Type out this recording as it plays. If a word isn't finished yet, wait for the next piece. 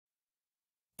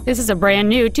This is a brand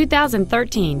new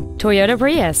 2013 Toyota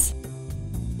Prius.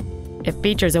 It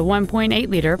features a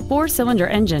 1.8-liter four-cylinder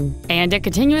engine and a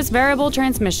continuous variable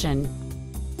transmission.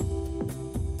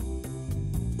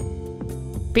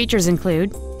 Features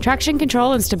include traction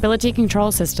control and stability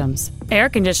control systems, air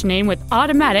conditioning with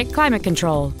automatic climate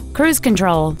control, cruise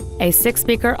control, a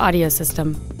 6-speaker audio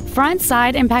system, front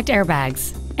side impact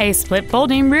airbags, a split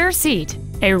folding rear seat,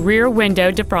 a rear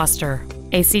window defroster,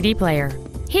 a CD player,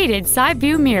 heated side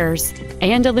view mirrors,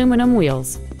 and aluminum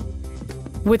wheels.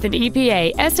 With an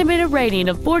EPA estimated rating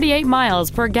of 48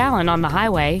 miles per gallon on the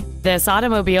highway, this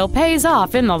automobile pays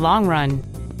off in the long run.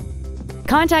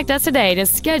 Contact us today to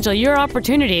schedule your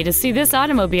opportunity to see this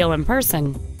automobile in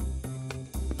person.